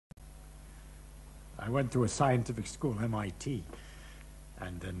I went to a scientific school, MIT,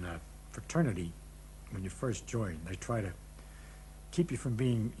 and in fraternity, when you first join, they try to keep you from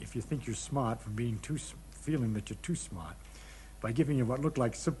being, if you think you're smart, from being feeling that you're too smart, by giving you what look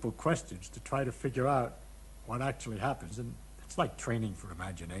like simple questions to try to figure out what actually happens. And it's like training for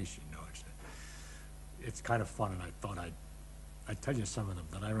imagination, you know. It's kind of fun, and I thought I'd tell you some of them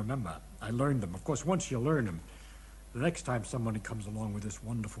that I remember. I learned them. Of course, once you learn them, the next time somebody comes along with this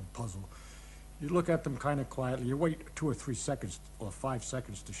wonderful puzzle, you look at them kind of quietly, you wait 2 or 3 seconds or 5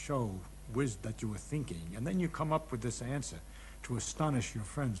 seconds to show that you were thinking, and then you come up with this answer to astonish your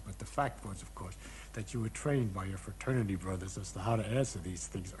friends. But the fact was, of course, that you were trained by your fraternity brothers as to how to answer these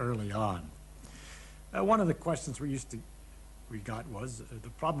things early on. One of the questions we got was the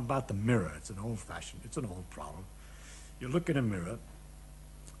problem about the mirror. It's an old problem. You look in a mirror,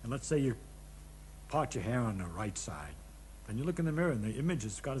 and let's say you part your hair on the right side. Then you look in the mirror, and the image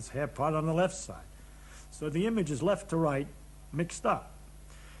has got its hair part on the left side. So the image is left to right mixed up.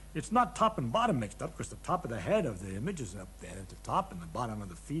 It's not top and bottom mixed up, because the top of the head of the image is up there at the top, and the bottom of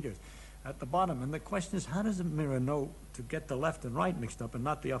the feet is at the bottom. And the question is, how does a mirror know to get the left and right mixed up and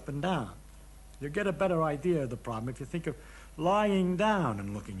not the up and down? You get a better idea of the problem if you think of lying down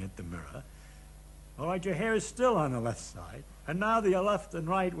and looking at the mirror. All right, your hair is still on the left side, and now the left and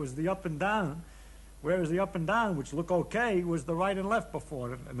right was the up and down, whereas the up and down, which look okay, was the right and left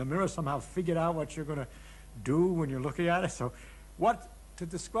before. And the mirror somehow figured out what you're going to do when you're looking at it. So to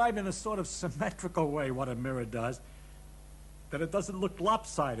describe in a sort of symmetrical way what a mirror does, that it doesn't look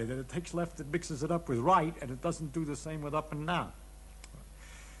lopsided, that it takes left and mixes it up with right, and it doesn't do the same with up and down.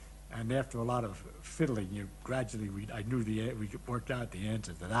 And after a lot of fiddling, I knew we worked out the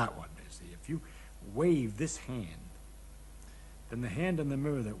answer to that one. You see, if you wave this hand, then the hand in the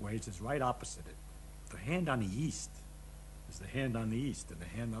mirror that waves is right opposite it. The hand on the east is the hand on the east, and the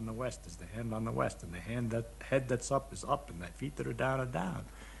hand on the west is the hand on the west, and the head that's up is up, and the feet that are down are down.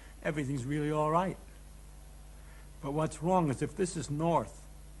 Everything's really all right. But what's wrong is if this is north,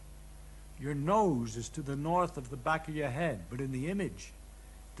 your nose is to the north of the back of your head, but in the image,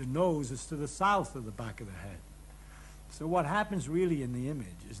 the nose is to the south of the back of the head. So what happens really in the image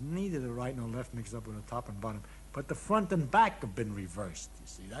is neither the right nor left mixed up with the top and bottom, but the front and back have been reversed. You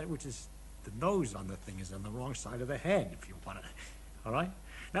see, that which is the nose on the thing is on the wrong side of the head, if you want to. All right?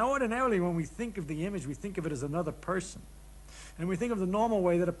 Now, ordinarily, when we think of the image, we think of it as another person. And we think of the normal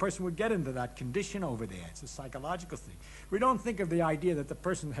way that a person would get into that condition over there. It's a psychological thing. We don't think of the idea that the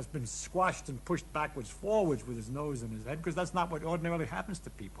person has been squashed and pushed backwards, forwards with his nose and his head, because that's not what ordinarily happens to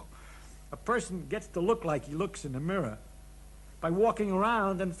people. A person gets to look like he looks in the mirror by walking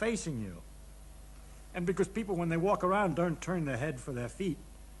around and facing you. And because people, when they walk around, don't turn their head for their feet,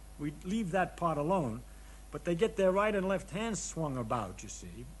 we leave that part alone. But they get their right and left hands swung about, you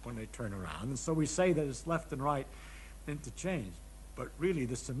see, when they turn around. And so we say that it's left and right interchanged. But really,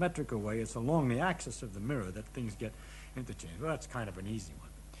 the symmetrical way, it's along the axis of the mirror that things get interchanged. Well, that's kind of an easy one.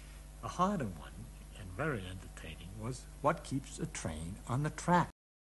 A harder one, and very entertaining, was what keeps a train on the track?